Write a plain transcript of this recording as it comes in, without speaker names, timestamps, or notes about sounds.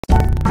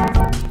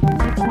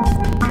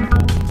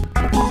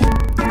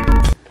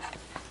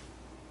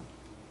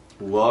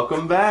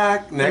Welcome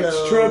back.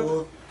 Next trip.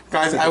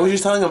 Guys, I was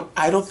just telling him,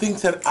 I don't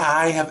think that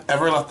I have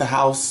ever left the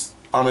house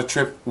on a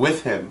trip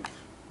with him.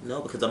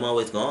 No, because I'm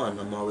always gone.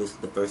 I'm always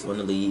the first one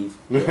to leave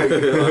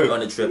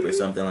on a trip or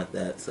something like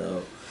that.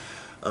 So,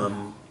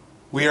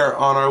 we are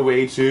on our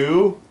way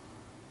to...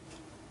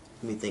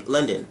 Let me think.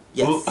 London.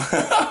 Yes.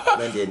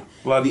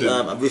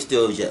 London. We're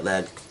still jet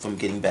lagged from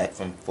getting back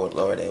from Fort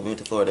Lauderdale. We went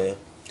to Florida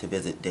to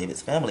visit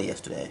David's family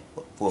yesterday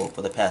for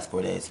the past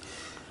 4 days.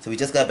 So we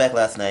just got back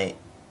last night.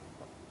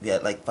 We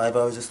had like 5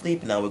 hours of sleep,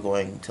 and now we're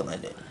going to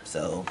London.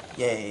 So,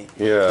 yay.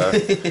 Yeah.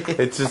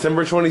 It's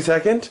December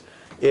 22nd.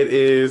 It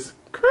is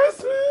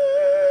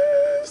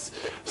Christmas.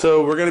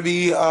 So we're going to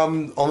be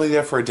only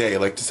there for a day.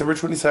 Like December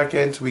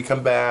 22nd, we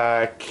come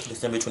back...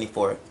 December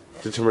 24th.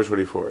 September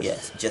 24th.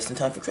 Yes, just in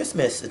time for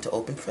Christmas and to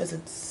open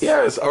presents.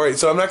 Yes, alright,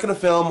 so I'm not going to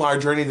film our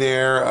journey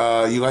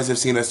there. You guys have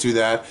seen us do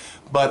that.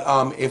 But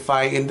if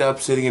I end up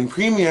sitting in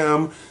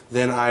premium,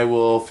 then I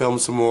will film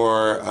some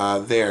more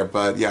there.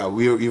 But yeah,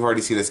 you've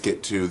already seen us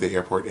get to the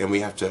airport, and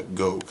we have to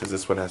go because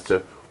this one has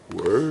to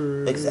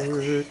work.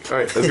 Exactly.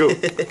 Alright, let's go.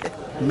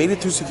 Made it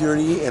through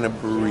security in a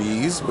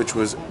breeze, which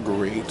was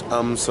great.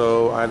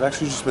 So I've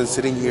actually just been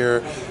sitting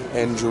here,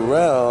 and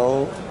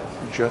Jarrell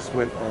just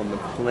went on the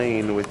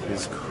plane with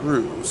his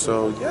crew.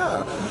 So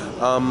yeah,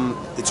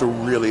 it's a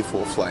really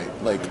full flight.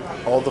 Like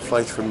all the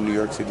flights from New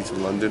York City to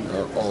London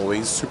are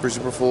always super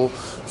full.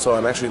 So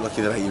I'm actually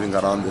lucky that I even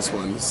got on this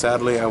one.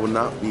 Sadly, I will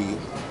not be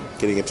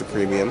getting into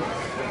premium,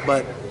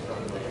 but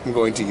I'm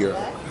going to Europe.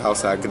 How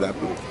sad could that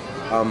be?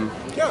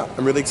 Yeah,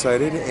 I'm really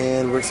excited,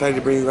 and we're excited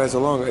to bring you guys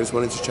along. I just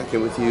wanted to check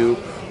in with you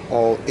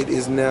all. It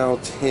is now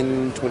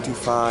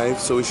 10:25,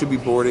 so we should be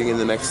boarding in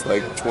the next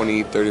like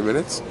 20-30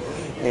 minutes.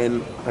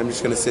 And I'm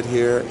just going to sit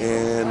here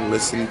and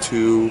listen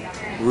to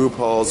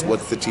RuPaul's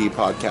What's the Tea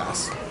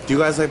podcast. Do you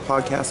guys like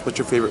podcasts? What's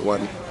your favorite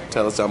one?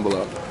 Tell us down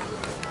below.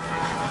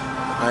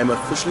 I'm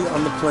officially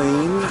on the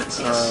plane.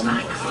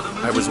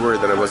 I was worried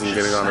that I wasn't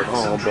getting on at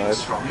all, but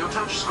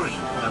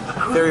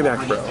very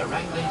back row,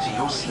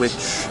 which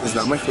is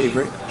not my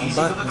favorite.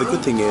 But the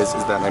good thing is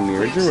that I'm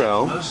near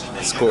Jarrell,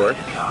 score,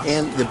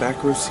 and the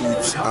back row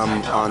seats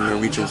on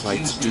Norwegian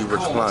flights do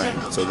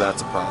recline, so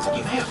that's a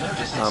positive.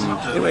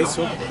 Anyway,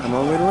 so I'm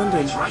on my way to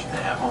London.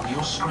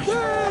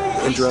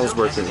 Yay! And Jarrell's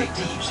working.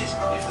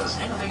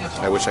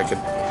 I wish I could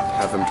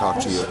have him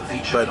talk to you,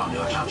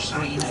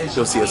 but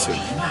you'll see us soon.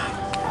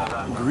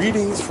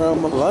 Greetings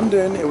from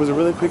London. It was a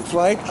really quick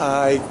flight.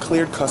 I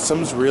cleared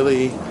customs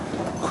really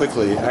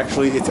quickly.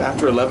 Actually, it's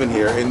after 11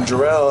 here, and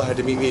Jarrell had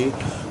to meet me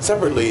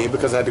separately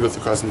because I had to go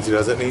through customs. He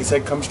does it, and he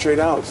said, "Come straight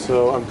out."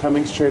 So I'm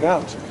coming straight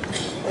out.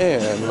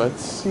 And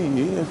let's see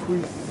if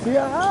we see.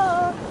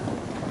 Ah,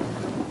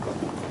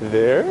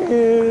 there it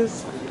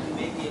is.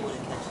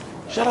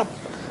 Shut up.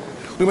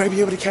 We might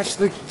be able to catch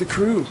the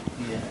crew.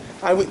 Yeah.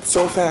 I went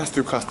so fast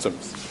through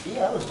customs.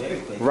 Yeah, that was very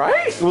quick.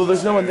 Right? Well,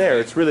 there's no one there.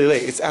 It's really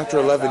late. It's after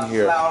 11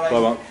 here.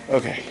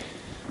 Okay.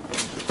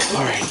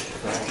 All right.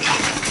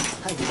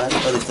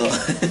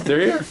 They're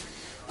here.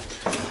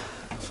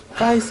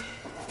 Guys,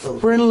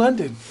 we're in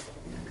London.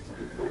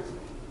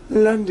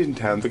 London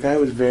town. The guy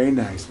was very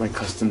nice, my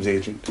customs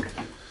agent.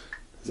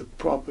 He's a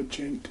proper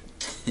gent.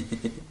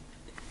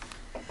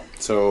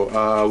 So,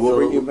 we'll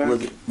bring you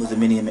back.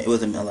 It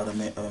wasn't a lot of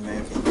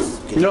Americans.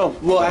 No,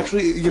 well,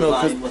 actually, you know,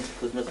 it must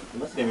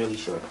have been really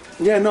short.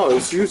 Yeah, no, it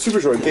was super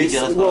short. We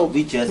just got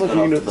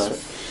off the bus.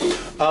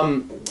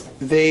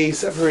 They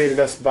separated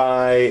us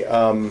by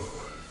oh,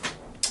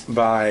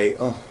 my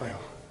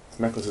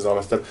necklace is all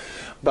messed up.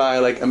 By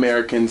like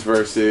Americans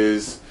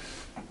versus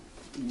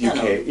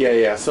UK.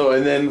 Yeah. So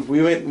and then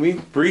we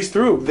breezed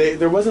through.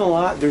 There wasn't a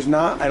lot. There's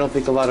not, I don't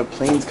think, a lot of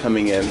planes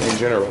coming in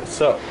general.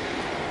 So.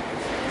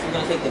 We're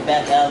going to take the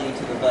back alley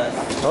to the bus.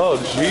 Oh,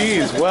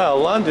 jeez. Well,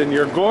 London,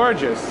 you're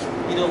gorgeous.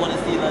 You don't want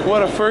to see London.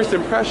 What a first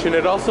impression.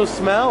 It also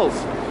smells.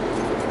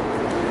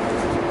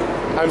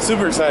 I'm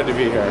super excited to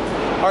be here.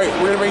 All right,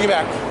 we're going to bring you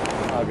back.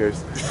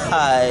 August.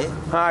 Hi.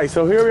 Hi,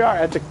 so here we are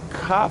at the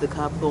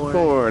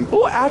Copthorne.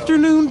 Oh,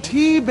 afternoon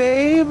tea,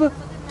 babe.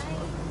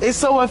 It's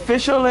so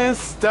official and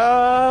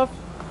stuff.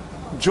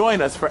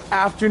 Join us for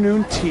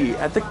afternoon tea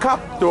at the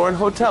Copthorne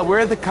Hotel. We're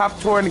at the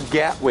Copthorne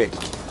Gatwick.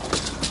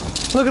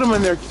 Look at them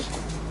in their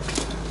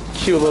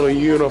cute little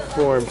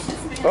uniforms.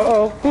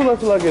 Uh-oh, who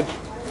left luggage?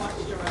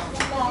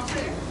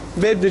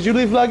 Babe, did you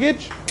leave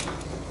luggage?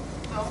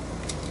 No.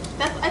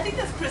 I think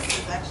that's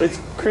Christmas, actually. It's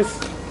Chris.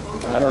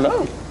 I don't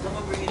know.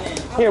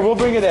 Here, we'll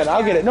bring it in.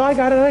 I'll get it. No, I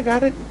got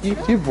it.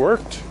 You've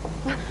worked.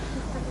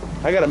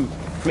 I gotta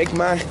make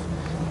my...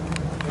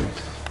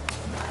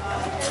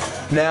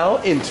 Now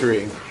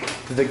entering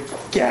the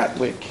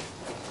Gatwick.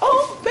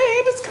 Oh,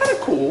 babe, it's kind of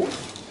cool.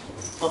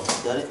 Oh,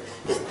 got it.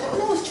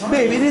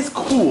 Babe, it is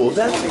cool.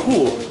 That's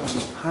cool.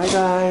 Hi,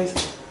 guys.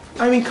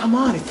 I mean, come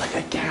on. It's like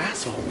a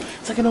castle.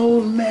 It's like an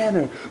old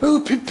manor.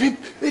 Oh, pip, pip.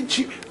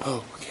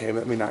 Oh, okay.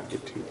 Let me not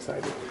get too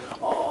excited.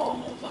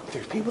 Oh, look.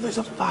 There's people. There's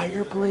a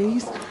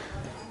fireplace.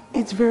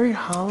 It's very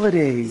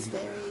holiday.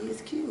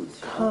 It's cute.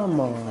 Come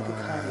on.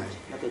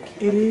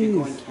 It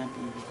is.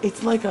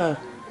 It's like a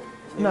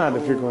Not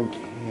if you're going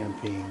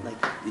camping.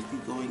 Like, if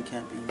you're going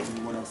camping and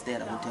you want to stay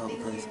at a hotel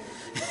because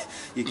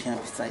your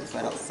campsite is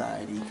right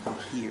outside and you come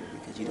here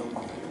because you don't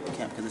want to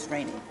camp because it's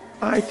raining.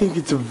 I think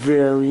it's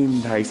very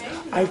nice.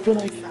 I feel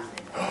like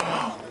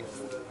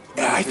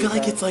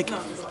it's like,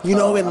 you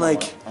know, in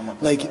like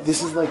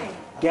this is like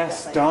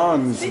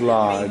Gaston's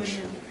lodge.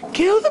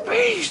 Kill the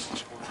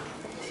beast.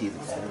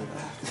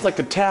 It's like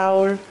a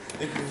tower.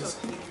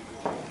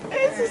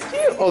 This is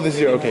cute. Oh, this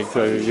is your, okay,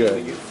 so you're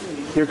good.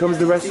 Here comes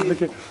the rest of the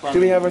kid. Do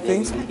we have our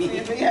things?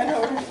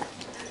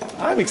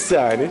 I'm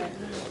excited.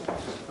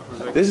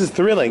 This is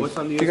thrilling.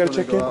 You gotta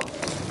check in.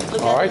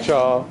 All right,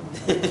 y'all.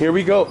 Here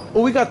we go.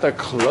 Oh, we got the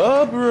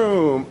club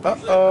room.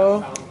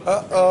 Uh-oh.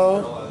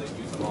 Uh-oh.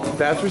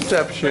 That's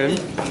reception.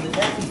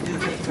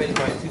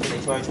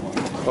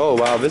 Oh,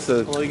 wow. This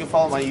is... Well, you can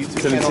follow my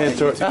YouTube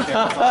channel.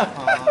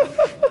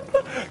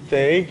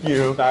 Thank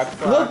you.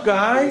 Look,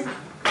 guys.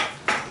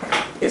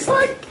 It's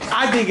like...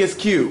 I think it's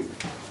cute.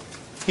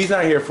 He's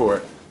not here for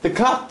it. The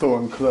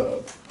Copthorne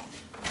Club.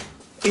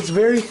 It's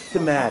very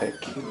thematic.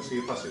 I was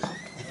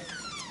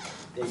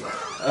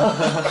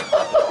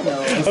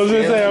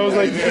gonna say, I was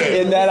like,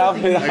 in that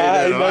outfit,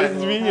 hi, nice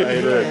to meet you.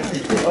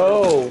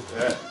 Oh.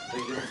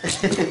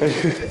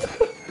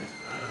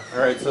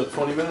 Alright, so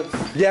 20 minutes?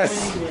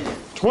 Yes.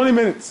 20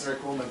 minutes.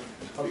 Alright, cool, man.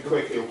 I'll be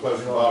quick, it'll close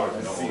the bar.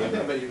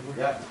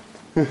 Yeah.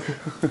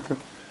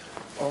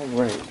 All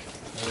right.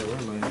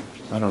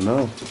 I don't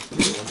know.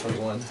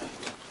 121.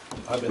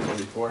 I've been there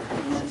before.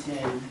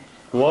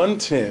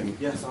 110.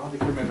 Yes, I'll have to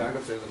carry my bag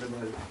upstairs. I've been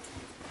ready.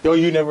 Yo,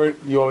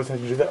 you always have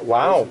to do that?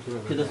 Wow.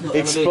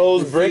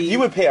 Exposed brick. You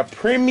would pay a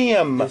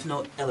premium. There's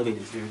no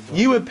elevators here. So.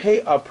 You would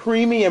pay a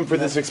premium for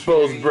this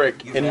exposed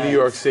brick in New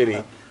York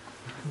City.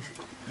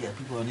 Yeah,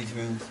 people in these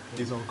rooms.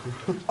 These all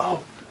cool.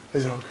 Oh,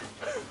 there's no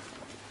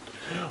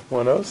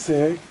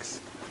 106.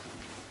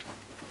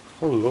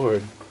 Oh,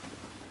 Lord.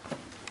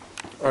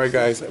 All right,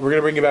 guys. We're going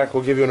to bring you back.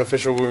 We'll give you an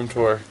official room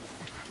tour.